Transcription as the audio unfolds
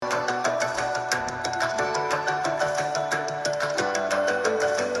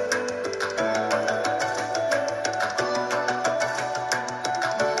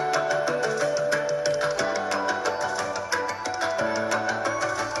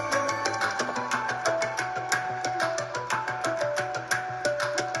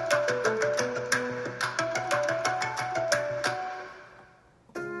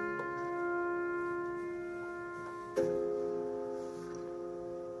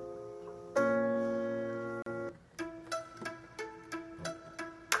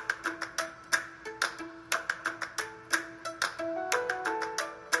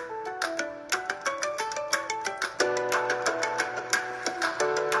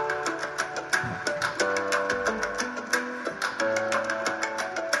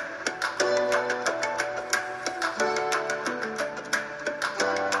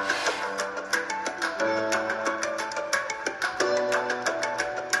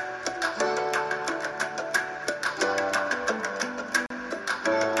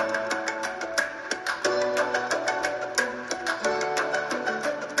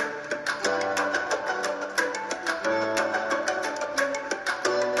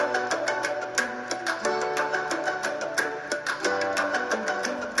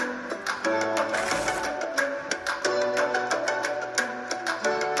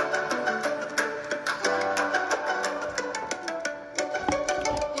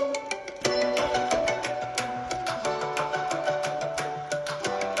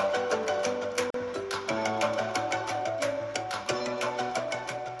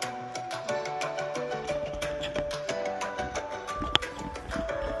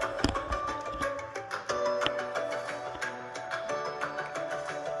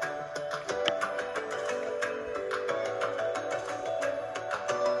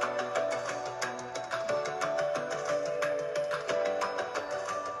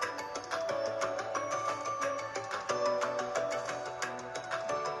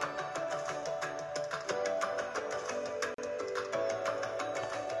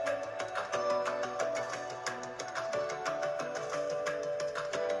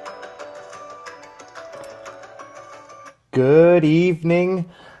Good evening,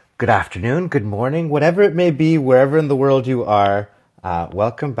 good afternoon, good morning, whatever it may be, wherever in the world you are.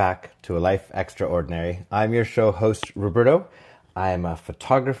 Welcome back to A Life Extraordinary. I'm your show host, Roberto. I'm a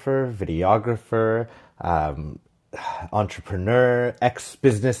photographer, videographer, entrepreneur,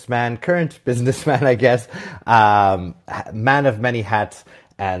 ex-businessman, current businessman, I guess, man of many hats,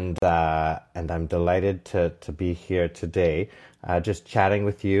 and I'm delighted to be here today, just chatting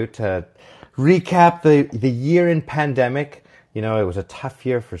with you to recap the year in pandemic. You know, it was a tough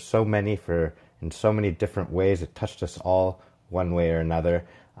year for so many, for in so many different ways. It touched us all one way or another.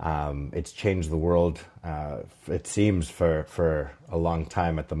 It's changed the world, it seems, for a long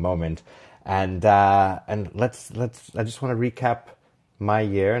time at the moment. And let's I just want to recap my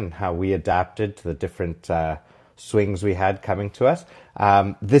year and how we adapted to the different swings we had coming to us.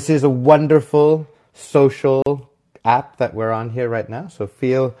 This is a wonderful social app that we're on here right now, so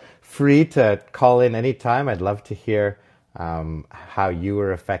feel free to call in anytime. I'd love to hear how you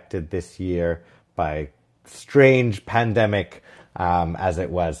were affected this year by strange pandemic, as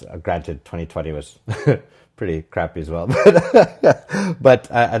it was. Granted, 2020 was pretty crappy as well, but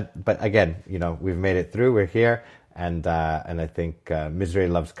again, you know, we've made it through. We're here, and I think misery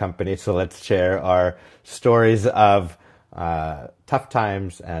loves company. So let's share our stories of tough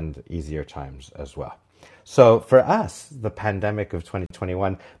times and easier times as well. So for us, the pandemic of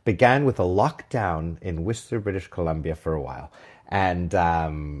 2021 began with a lockdown in Whistler, British Columbia for a while, and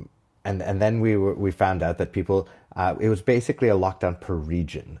then we found out that people, it was basically a lockdown per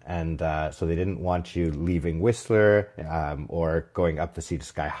region, and so they didn't want you leaving Whistler, or going up the Sea to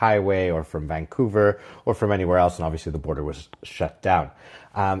Sky Highway, or from Vancouver, or from anywhere else, and obviously the border was shut down.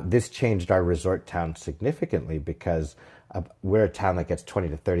 This changed our resort town significantly because we're a town that gets 20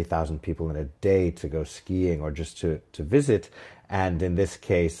 to 30,000 people in a day to go skiing or just to visit, and in this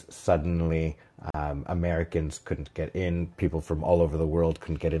case, suddenly Americans couldn't get in. People from all over the world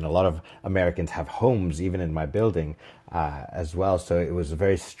couldn't get in. A lot of Americans have homes, even in my building, as well. So it was a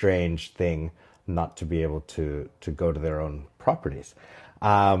very strange thing not to be able to go to their own properties.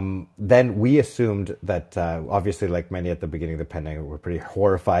 Then we assumed that, obviously, like many at the beginning of the pandemic, we're pretty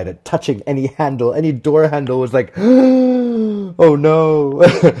horrified at touching any handle. Any door handle was like, oh no.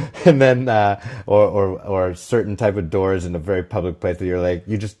 And then, or certain type of doors in a very public place that you're like,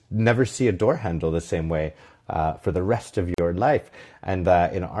 you just never see a door handle the same way, for the rest of your life. And,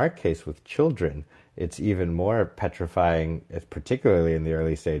 in our case with children, it's even more petrifying, particularly in the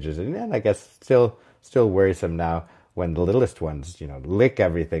early stages. And I guess still worrisome now, when the littlest ones, you know, lick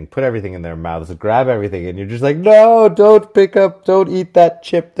everything, put everything in their mouths, grab everything, and you're just like, no, don't eat that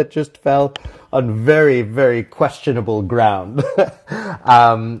chip that just fell on very, very questionable ground.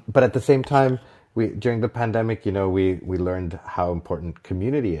 But at the same time, during the pandemic, you know, we learned how important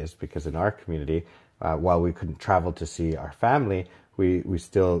community is, because in our community, while we couldn't travel to see our family, we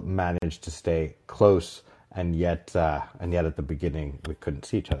still managed to stay close. And yet at the beginning we couldn't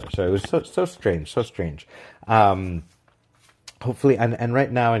see each other. So it was so strange. Hopefully, and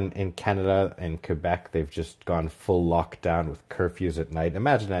right now in Canada and Quebec, they've just gone full lockdown with curfews at night.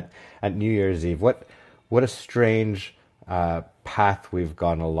 Imagine at New Year's Eve, what a strange path we've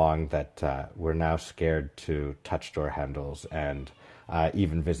gone along, that we're now scared to touch door handles and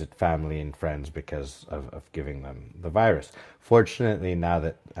even visit family and friends because of giving them the virus. Fortunately, now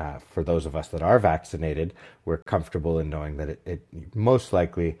that for those of us that are vaccinated, we're comfortable in knowing that it most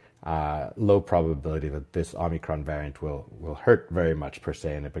likely, low probability that this Omicron variant will hurt very much per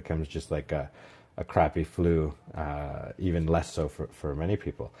se, and it becomes just like a crappy flu, even less so for many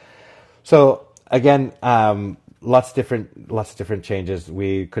people. So again, lots of different changes.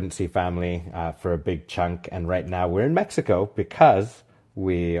 We couldn't see family for a big chunk, and right now we're in Mexico because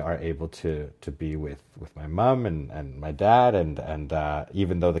we are able to be with my mom and my dad, and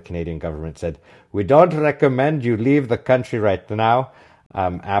even though the Canadian government said we don't recommend you leave the country right now,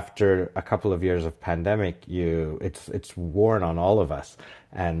 after a couple of years of pandemic, it's worn on all of us,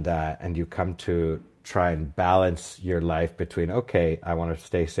 and you come to try and balance your life between, okay, I want to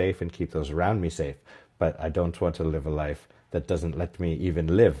stay safe and keep those around me safe, but I don't want to live a life that doesn't let me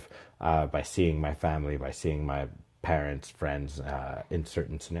even live, by seeing my family, by seeing my parents, friends, in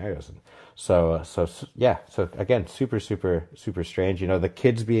certain scenarios. And so again, super strange. You know, the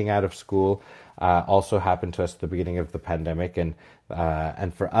kids being out of school also happened to us at the beginning of the pandemic, and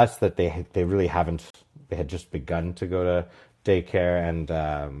for us, that they really haven't. They had just begun to go to daycare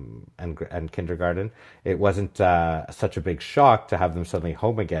and kindergarten. It wasn't such a big shock to have them suddenly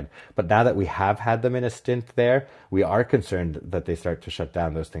home again. But now that we have had them in a stint there, we are concerned that they start to shut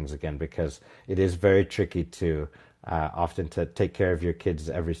down those things again, because it is very tricky to often to take care of your kids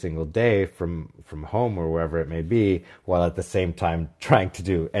every single day from home or wherever it may be, while at the same time trying to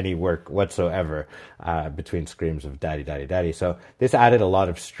do any work whatsoever between screams of daddy, daddy, daddy. So this added a lot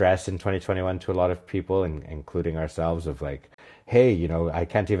of stress in 2021 to a lot of people, including ourselves, of like, hey, I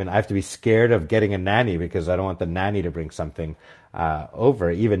have to be scared of getting a nanny because I don't want the nanny to bring something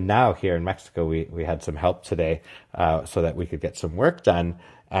over. Even now here in Mexico, we had some help today so that we could get some work done.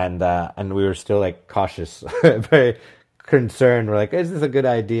 And we were still like cautious, very concerned. We're like, is this a good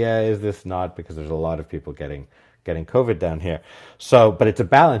idea? Is this not? Because there's a lot of people getting COVID down here. So, but it's a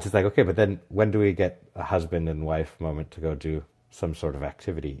balance. It's like, okay, but then when do we get a husband and wife moment to go do some sort of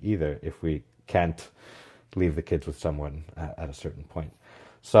activity either if we can't leave the kids with someone at a certain point?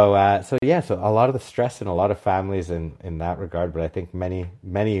 So yeah, so a lot of the stress in a lot of families in that regard, but I think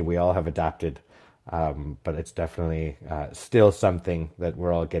many we all have adapted, but it's definitely still something that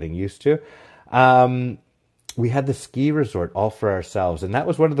we're all getting used to. We had the ski resort all for ourselves, and that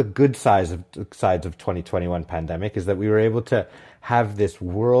was one of the good sides of 2021 pandemic, is that we were able to have this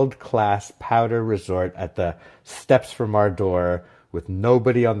world-class powder resort at the steps from our door with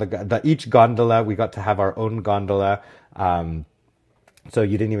nobody on each gondola. We got to have our own gondola. So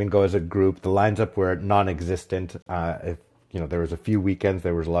you didn't even go as a group. The lines up were non-existent. There was a few weekends,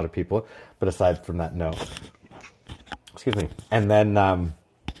 there was a lot of people, but aside from that, no. Excuse me. And then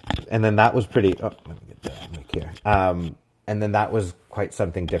that was pretty. Oh, let me get the mic here. And then that was quite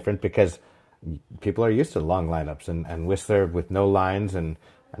something different because people are used to long lineups, and Whistler with no lines and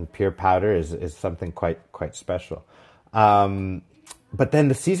pure powder is something quite special. But then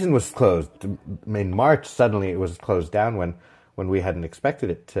the season was closed in March. Suddenly, it was closed down when we hadn't expected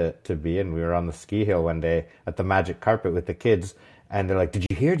it to be, and we were on the ski hill one day at the magic carpet with the kids, and they're like, "Did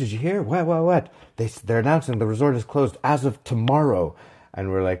you hear? Did you hear? What? They're announcing the resort is closed as of tomorrow." And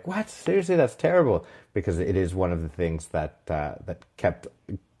we're like, "What? Seriously? That's terrible!" Because it is one of the things that kept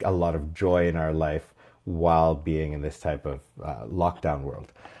a lot of joy in our life while being in this type of lockdown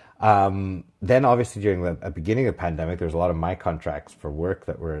world. Then obviously during the beginning of the pandemic, there was a lot of my contracts for work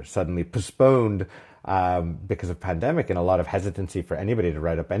that were suddenly postponed because of pandemic, and a lot of hesitancy for anybody to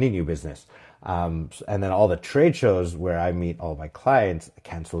write up any new business. And then all the trade shows where I meet all my clients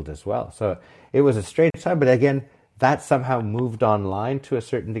canceled as well. So it was a strange time, but again, that somehow moved online to a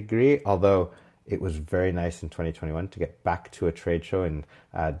certain degree, although it was very nice in 2021 to get back to a trade show in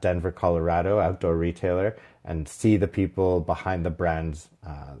Denver, Colorado, outdoor retailer, and see the people behind the brands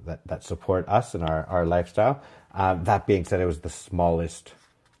that support us and our lifestyle. That being said, it was the smallest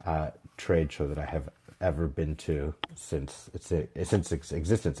trade show that I have ever been to since its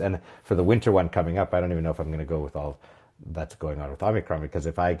existence. And for the winter one coming up, I don't even know if I'm going to go with all that's going on with Omicron, because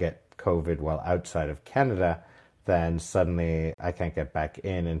if I get COVID while outside of Canada, then suddenly I can't get back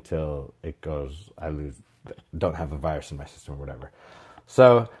in until don't have the virus in my system or whatever.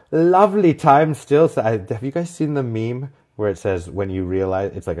 So lovely time still. So have you guys seen the meme where it says, when you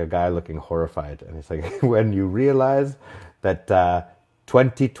realize, it's like a guy looking horrified, and it's like, when you realize that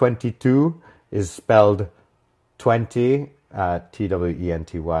 2022 is spelled 20, TWENTY,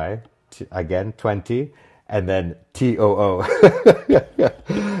 again, 20, and then TOO.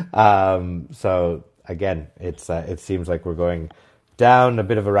 So again, it seems like we're going down a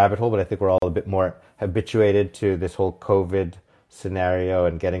bit of a rabbit hole, but I think we're all a bit more habituated to this whole COVID scenario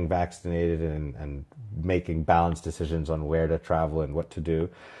and getting vaccinated and making balanced decisions on where to travel and what to do.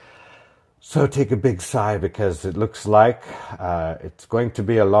 So take a big sigh, because it looks like it's going to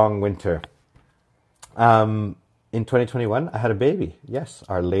be a long winter. In 2021, I had a baby. Yes,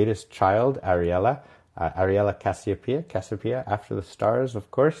 our latest child, Ariella Cassiopeia, after the stars,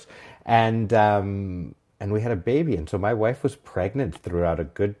 of course. And we had a baby. And so my wife was pregnant throughout a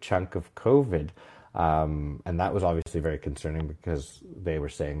good chunk of COVID. And that was obviously very concerning, because they were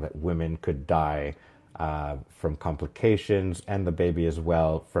saying that women could die from complications, and the baby as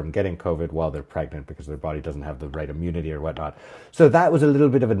well, from getting COVID while they're pregnant, because their body doesn't have the right immunity or whatnot. So that was a little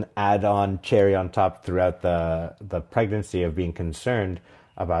bit of an add-on cherry on top throughout the pregnancy, of being concerned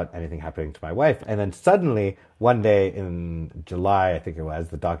about anything happening to my wife. And then suddenly, one day in July, I think it was,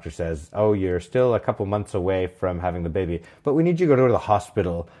 the doctor says, "Oh, you're still a couple months away from having the baby, but we need you to go to the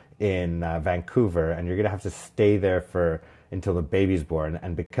hospital in Vancouver, and you're going to have to stay there until the baby's born.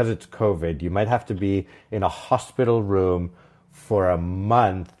 And because it's COVID, you might have to be in a hospital room for a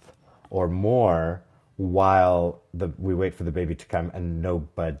month or more while we wait for the baby to come, and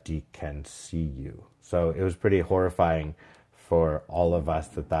nobody can see you." So it was pretty horrifying for all of us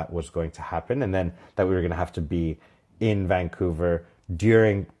that was going to happen, and then that we were going to have to be in Vancouver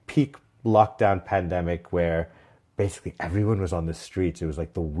during peak lockdown pandemic, where basically everyone was on the streets. It was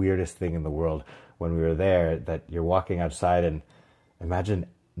like the weirdest thing in the world, when we were there, that you're walking outside and imagine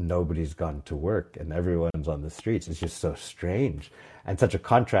nobody's gone to work and everyone's on the streets. It's just so strange. And such a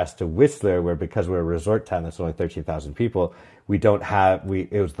contrast to Whistler, where because we're a resort town that's only 13,000 people, we don't have,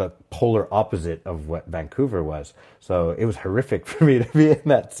 it was the polar opposite of what Vancouver was. So it was horrific for me to be in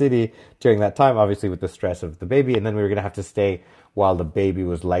that city during that time, obviously with the stress of the baby. And then we were going to have to stay while the baby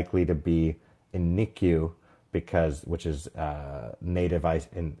was likely to be in NICU, which is native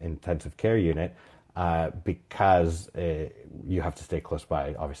intensive care unit, because you have to stay close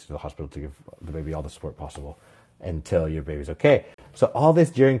by, obviously, to the hospital to give the baby all the support possible until your baby's okay. So all this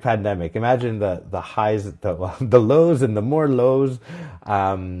during pandemic. Imagine the highs, the lows, and the more lows,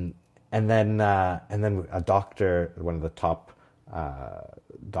 and then a doctor, one of the top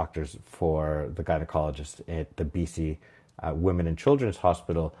doctors for the gynecologist at the BC Women and Children's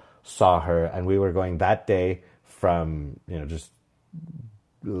Hospital, saw her, and we were going that day from, just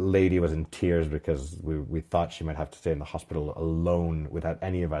lady was in tears because we thought she might have to stay in the hospital alone without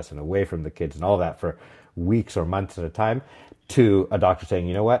any of us and away from the kids and all that for weeks or months at a time, to a doctor saying,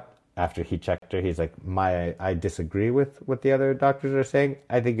 you know what, after he checked her, he's like, I disagree with what the other doctors are saying.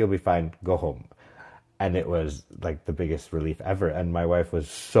 I think you'll be fine. Go home. And it was like the biggest relief ever. And my wife was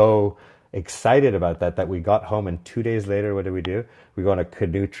so excited about that we got home, and 2 days later, what did we do? We go on a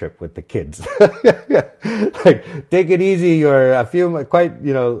canoe trip with the kids. Like, take it easy. You're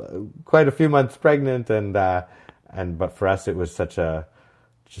quite a few months pregnant, but for us it was such a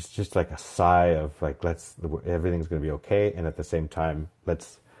just like a sigh of like, everything's going to be okay, and at the same time,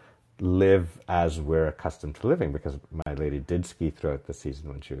 let's live as we're accustomed to living, because my lady did ski throughout the season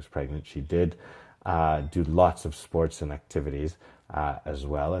when she was pregnant. She did do lots of sports and activities as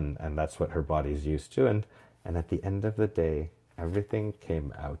well, and that's what her body's used to. And at the end of the day, everything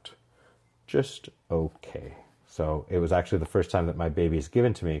came out just okay. So it was actually the first time that my baby's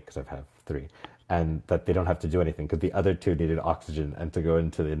given to me, because I've had 3, and that they don't have to do anything, because the other 2 needed oxygen and to go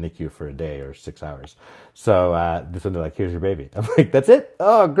into the NICU for a day or 6 hours. So this one, they're like, here's your baby. I'm like, that's it?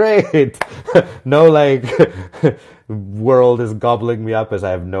 Oh, great. No, like, world is gobbling me up as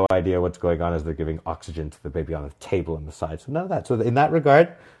I have no idea what's going on as they're giving oxygen to the baby on a table on the side. So none of that. So in that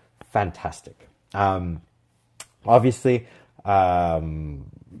regard, fantastic. Obviously,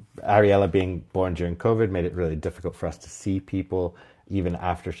 Ariella being born during COVID made it really difficult for us to see people even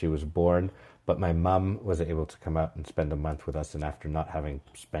after she was born. But my mum was able to come out and spend a month with us, and after not having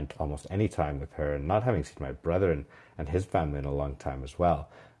spent almost any time with her and not having seen my brother and his family in a long time as well,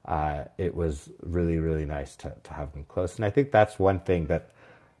 it was really, really nice to have them close. And I think that's one thing that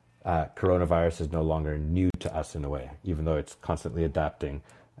coronavirus is no longer new to us in a way, even though it's constantly adapting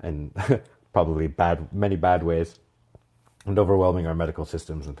and probably many bad ways and overwhelming our medical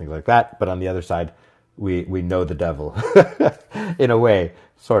systems and things like that. But on the other side, we know the devil in a way,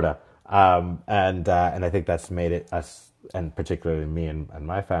 sort of. And I think that's made it us, and particularly me and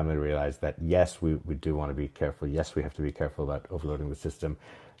my family, realize that yes, we do want to be careful. Yes, we have to be careful about overloading the system.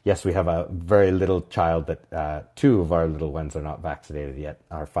 Yes, we have a very little child that 2 of our little ones are not vaccinated yet.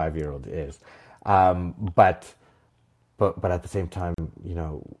 Our 5-year-old is, but at the same time,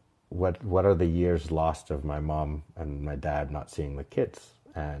 what are the years lost of my mom and my dad not seeing the kids,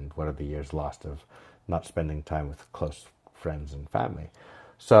 and what are the years lost of not spending time with close friends and family?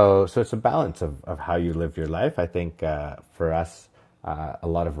 So it's a balance of how you live your life. I think for us, a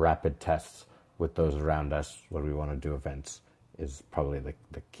lot of rapid tests with those around us when we want to do events is probably the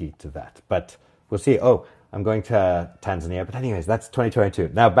key to that. But we'll see. Oh, I'm going to Tanzania. But anyways, that's 2022.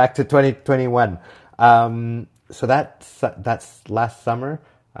 Now back to 2021. So that's last summer.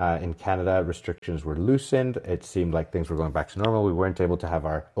 In Canada, restrictions were loosened. It seemed like things were going back to normal. We weren't able to have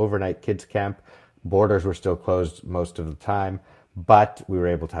our overnight kids camp. Borders were still closed most of the time. But we were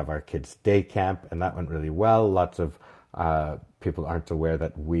able to have our kids' day camp, and that went really well. Lots of people aren't aware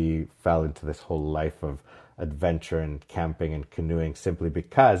that we fell into this whole life of adventure and camping and canoeing simply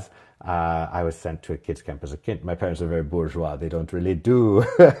because I was sent to a kids' camp as a kid. My parents are very bourgeois; they don't really do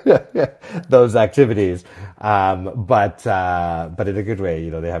those activities, but in a good way.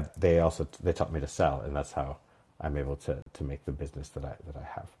 They taught me to sell, and that's how I'm able to make the business that I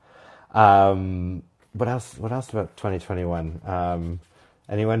have. What else about 2021?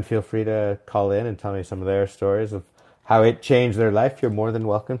 Anyone feel free to call in and tell me some of their stories of how it changed their life. You're more than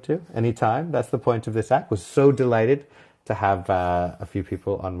welcome to anytime. That's the point of this app. Was so delighted to have a few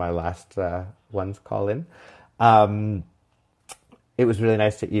people on my last ones call in. It was really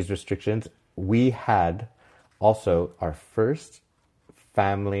nice to ease restrictions. We had also our first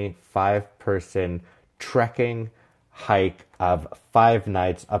family 5-person trekking hike of 5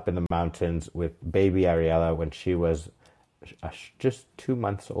 nights up in the mountains with baby Ariella when she was just 2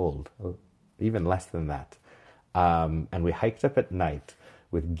 months old. even less than that. And we hiked up at night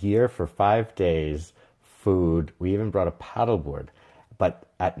with gear for 5 days, food. We even brought a paddleboard. But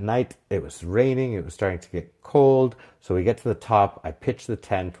at night, it was raining. It was starting to get cold. So we get to the top. I pitch the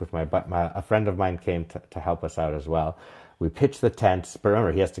tent with a friend of mine came to help us out as well. We pitch the tent, but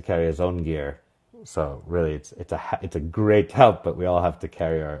remember, he has to carry his own gear. So really, it's a great help, but we all have to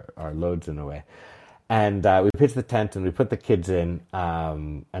carry our loads in a way. And we pitch the tent and we put the kids in,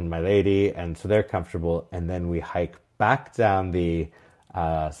 and my lady, and so they're comfortable. And then we hike back down the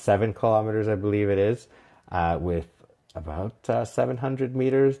 7 kilometers, I believe it is, with about 700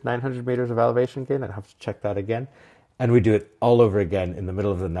 meters, 900 meters of elevation gain. I'd have to check that again. And we do it all over again in the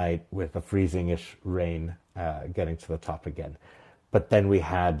middle of the night with a freezing-ish rain getting to the top again. But then we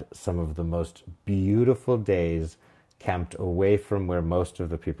had some of the most beautiful days camped away from where most of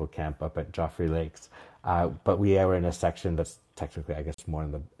the people camp up at Joffrey Lakes. But we were in a section that's technically, I guess, more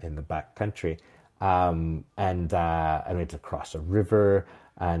in the back country. And we had to cross a river,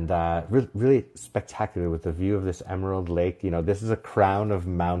 and really spectacular with the view of this Emerald Lake. You know, this is a crown of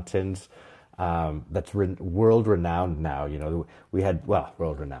mountains that's world renowned now. You know, we had, well,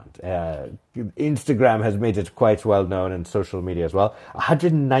 world renowned. Instagram has made it quite well known, and social media as well.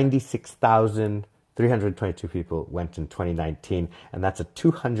 196,322 people went in 2019, and that's a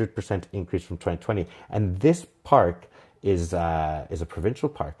 200% increase from 2020. And this park is a provincial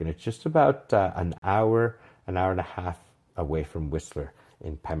park, and it's just about an hour and a half away from Whistler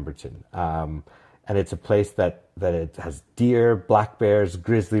in Pemberton. And it's a place that it has deer, black bears,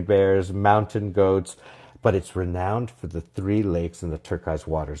 grizzly bears, mountain goats, but it's renowned for the 3 lakes and the turquoise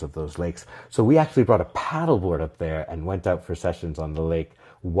waters of those lakes. So we actually brought a paddleboard up there and went out for sessions on the lake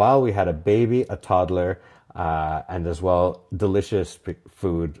while we had a baby, a toddler, and as well delicious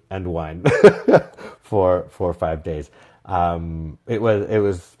food and wine for 4 or 5 days. It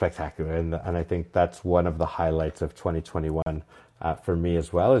was spectacular, and I think that's one of the highlights of 2021 for me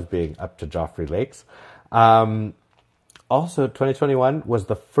as well, as being up to Joffrey Lakes. Also, 2021 was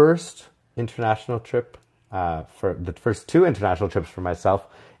the first international trip for the first 2 international trips for myself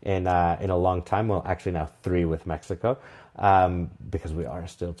in a long time. Well, actually now 3 with Mexico, because we are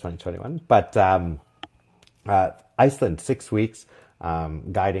still 2021. But Iceland, 6 weeks,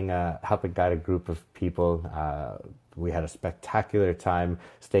 helping guide a group of people. We had a spectacular time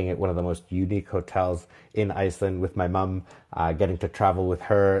staying at one of the most unique hotels in Iceland with my mum, getting to travel with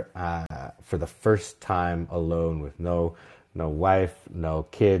her for the first time alone, with no wife, no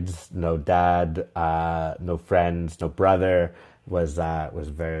kids, no dad, no friends, no brother. Was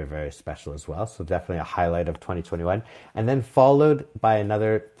very, very special as well. So definitely a highlight of 2021. And then followed by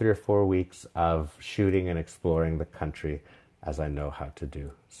another 3 or 4 weeks of shooting and exploring the country, as I know how to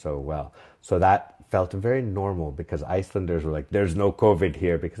do so well. So that felt very normal, because Icelanders were like, there's no COVID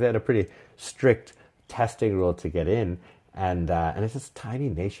here, because they had a pretty strict testing rule to get in. And it's this tiny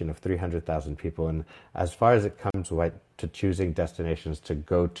nation of 300,000 people. And as far as it comes to choosing destinations to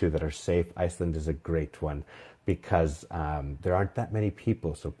go to that are safe, Iceland is a great one, because there aren't that many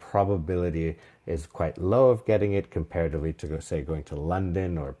people. So probability is quite low of getting it comparatively to, say, going to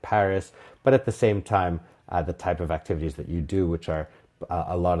London or Paris. But at the same time, the type of activities that you do, which are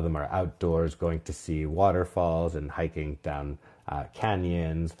a lot of them are outdoors, going to see waterfalls and hiking down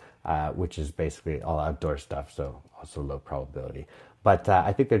canyons, which is basically all outdoor stuff, so also low probability. But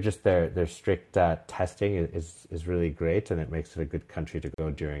I think their strict testing is really great, and it makes it a good country to go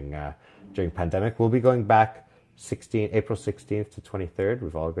during pandemic. We'll be going back April 16th to 23rd.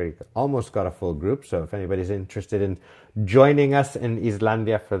 We've almost got a full group, so if anybody's interested in joining us in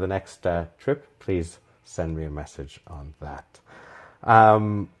Islandia for the next trip, please send me a message on that.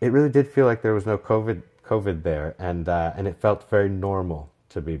 It really did feel like there was no COVID there, and it felt very normal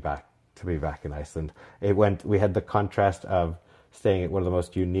to be back in Iceland. We had the contrast of staying at one of the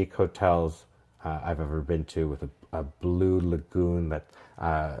most unique hotels I've ever been to, with a blue lagoon that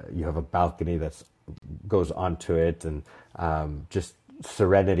you have a balcony that goes onto it, and just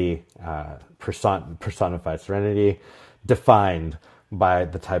serenity, personified serenity, defined by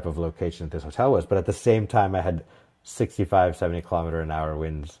the type of location that this hotel was. But at the same time, I had 65, 70 kilometer an hour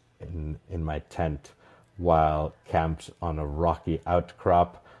winds in my tent while camped on a rocky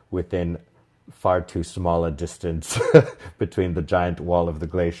outcrop within far too small a distance between the giant wall of the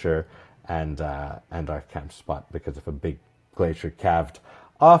glacier and our camp spot, because if a big glacier calved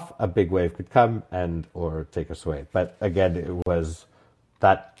off, a big wave could come or take us away. But again, it was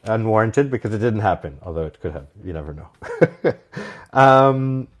that unwarranted, because it didn't happen, although it could have. You never know.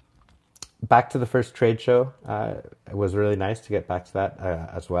 Back to the first trade show. It was really nice to get back to that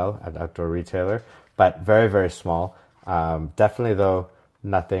as well, an outdoor retailer, but very, very small. Definitely, though,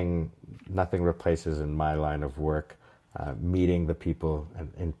 nothing nothing replaces in my line of work meeting the people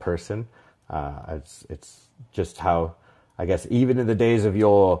in person. It's just how, I guess, even in the days of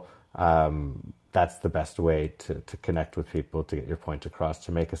yore, that's the best way to connect with people, to get your point across,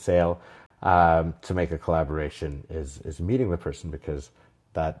 to make a sale, to make a collaboration is meeting the person, because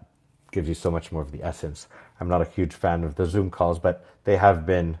that gives you so much more of the essence. I'm not a huge fan of the Zoom calls, but they have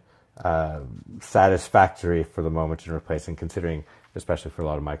been satisfactory for the moment in replacing, considering, especially for a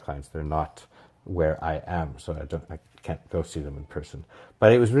lot of my clients, they're not where I am, so I can't go see them in person.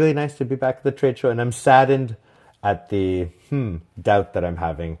 But it was really nice to be back at the trade show, and I'm saddened at the doubt that I'm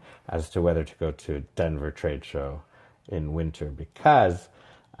having as to whether to go to Denver trade show in winter, because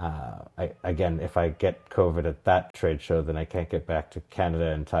again, if I get COVID at that trade show, then I can't get back to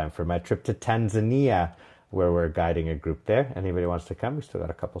Canada in time for my trip to Tanzania, where we're guiding a group there. Anybody wants to come? We still got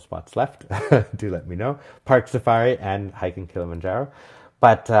a couple spots left. Do let me know. Park safari and hiking Kilimanjaro,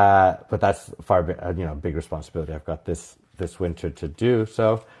 but that's far big responsibility. I've got this winter to do.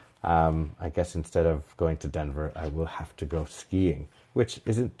 So I guess instead of going to Denver, I will have to go skiing, which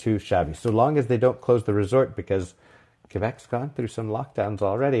isn't too shabby, so long as they don't close the resort, because Quebec's gone through some lockdowns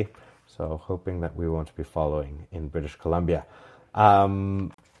already. So hoping that we won't be following in British Columbia.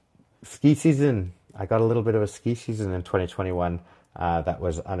 Ski season. I got a little bit of a ski season in 2021 that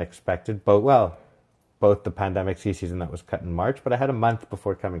was unexpected. Both the pandemic ski season that was cut in March, but I had a month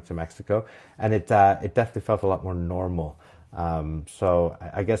before coming to Mexico, and it definitely felt a lot more normal. So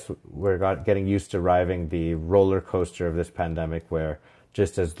I guess we're getting used to riding the roller coaster of this pandemic, where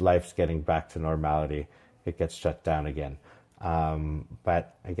just as life's getting back to normality, it gets shut down again.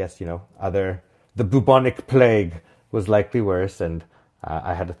 But I guess, the bubonic plague was likely worse, and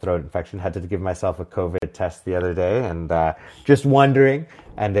I had a throat infection, had to give myself a COVID test the other day, and just wondering,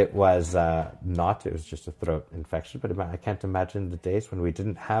 and it was not, it was just a throat infection, but I can't imagine the days when we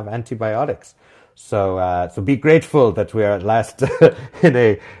didn't have antibiotics. So be grateful that we are at last in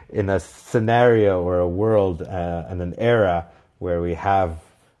a scenario or a world and an era where we have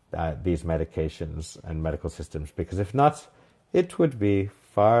these medications and medical systems, because if not, it would be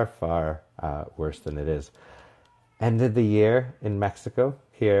far, far worse than it is. Ended the year in Mexico,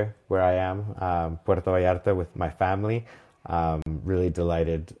 here where I am, Puerto Vallarta, with my family. Really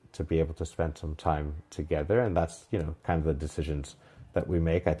delighted to be able to spend some time together, and that's kind of the decisions that we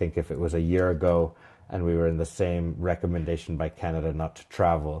make. I think if it was a year ago and we were in the same recommendation by Canada not to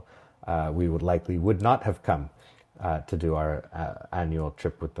travel, we would not have come to do our annual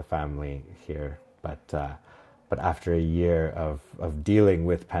trip with the family here. But after a year of dealing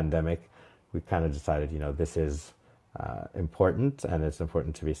with pandemic, we kind of decided, this is important, and it's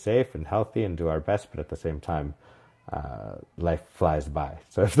important to be safe and healthy and do our best, but at the same time, life flies by.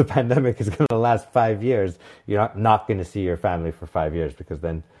 So if the pandemic is going to last 5 years, you're not going to see your family for 5 years, because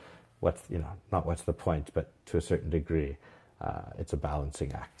then not what's the point, but to a certain degree, it's a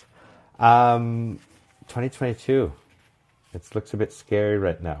balancing act. 2022, it looks a bit scary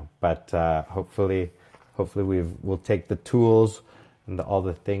right now, but hopefully we'll take the tools and all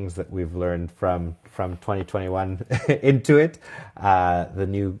the things that we've learned from 2021 into it. The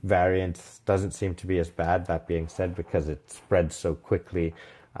new variant doesn't seem to be as bad. That being said, because it spreads so quickly,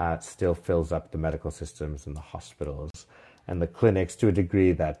 it still fills up the medical systems and the hospitals and the clinics to a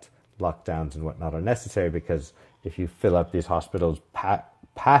degree that lockdowns and whatnot are necessary, because if you fill up these hospitals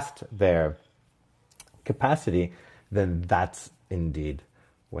past their capacity, then that's indeed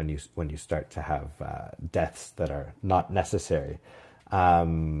when you start to have deaths that are not necessary. I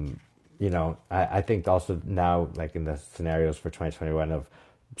think also now, like in the scenarios for 2021 of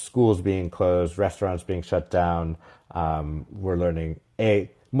schools being closed, restaurants being shut down, we're learning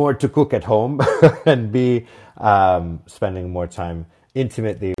more to cook at home, and B, spending more time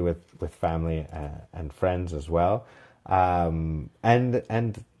intimately with family and friends as well. And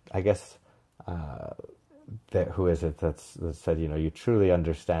I guess who is it that said, you truly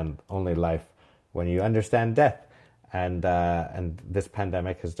understand only life when you understand death. And this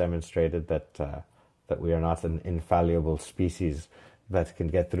pandemic has demonstrated that we are not an infallible species that can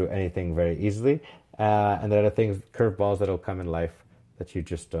get through anything very easily, and there are things, curveballs, that'll come in life that you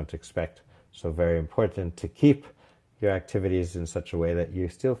just don't expect. So very important to keep your activities in such a way that you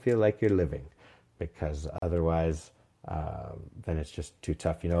still feel like you're living, because otherwise, then it's just too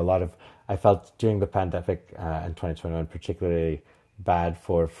tough. I felt during the pandemic in 2021 particularly bad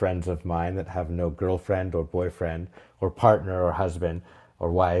for friends of mine that have no girlfriend or boyfriend or partner or husband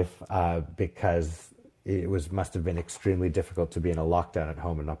or wife, because it must have been extremely difficult to be in a lockdown at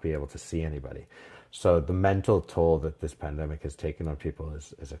home and not be able to see anybody. So the mental toll that this pandemic has taken on people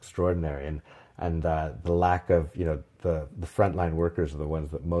is extraordinary, and the lack of, the frontline workers are the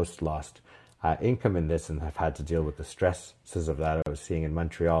ones that most lost income in this and have had to deal with the stresses of that. I was seeing in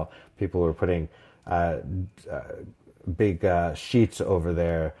Montreal, people were putting big sheets over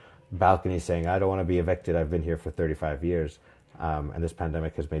their balcony saying, "I don't want to be evicted. I've been here for 35 years." And this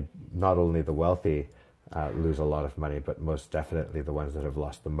pandemic has made not only the wealthy lose a lot of money, but most definitely the ones that have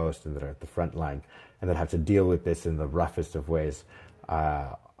lost the most and that are at the front line and that have to deal with this in the roughest of ways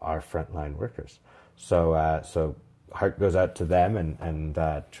are frontline workers. So heart goes out to them, and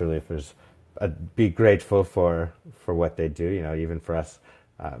truly, if there's be grateful for what they do. Even for us,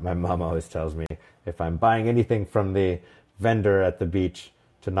 my mom always tells me if I'm buying anything from the vendor at the beach,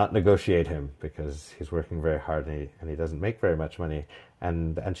 to not negotiate him because he's working very hard and he doesn't make very much money.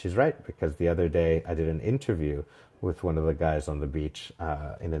 And she's right, because the other day I did an interview with one of the guys on the beach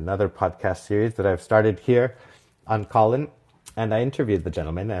in another podcast series that I've started here on Callin, and I interviewed the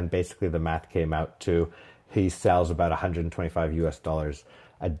gentleman, and basically the math came out to he sells about $125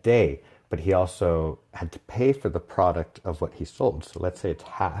 a day, but he also had to pay for the product of what he sold. So let's say it's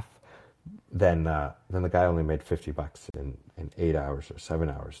half. Then the guy only made $50 in 8 hours or 7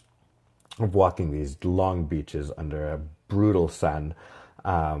 hours of walking these long beaches under a brutal sun,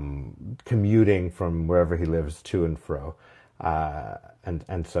 commuting from wherever he lives to and fro.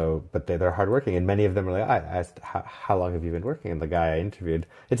 And so, but they're hardworking, and many of them are like, I asked, how long have you been working? And the guy I interviewed,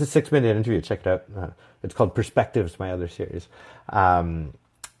 it's a 6-minute interview, check it out. It's called Perspectives, my other series.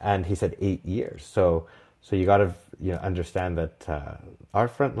 And he said 8 years. So you got to understand that our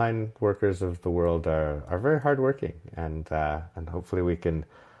frontline workers of the world are very hardworking, and hopefully we can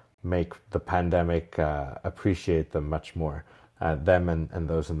make the pandemic appreciate them much more, them and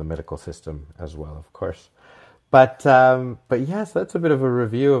those in the medical system as well, of course. But yes, that's a bit of a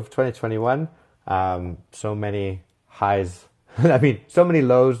review of 2021. So many highs, I mean, so many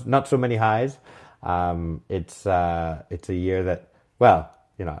lows, not so many highs. It's a year that, well,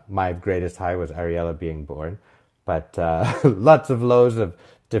 my greatest high was Ariella being born, but lots of lows of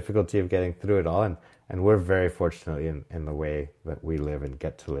difficulty of getting through it all. And we're very fortunate in the way that we live and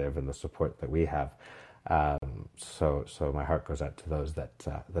get to live and the support that we have. So my heart goes out to those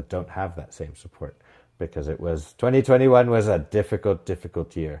that don't have that same support, because 2021 was a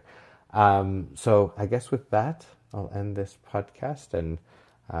difficult year. So I guess with that, I'll end this podcast and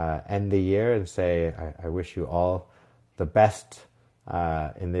end the year and say I wish you all the best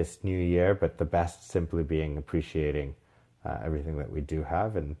in this new year, but the best simply being appreciating everything that we do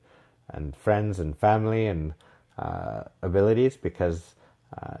have, and friends and family and abilities, because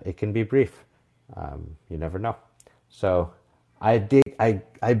it can be brief. You never know. So I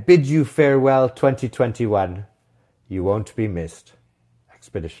bid you farewell, 2021. You won't be missed.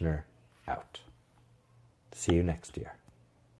 Expeditioner out. See you next year.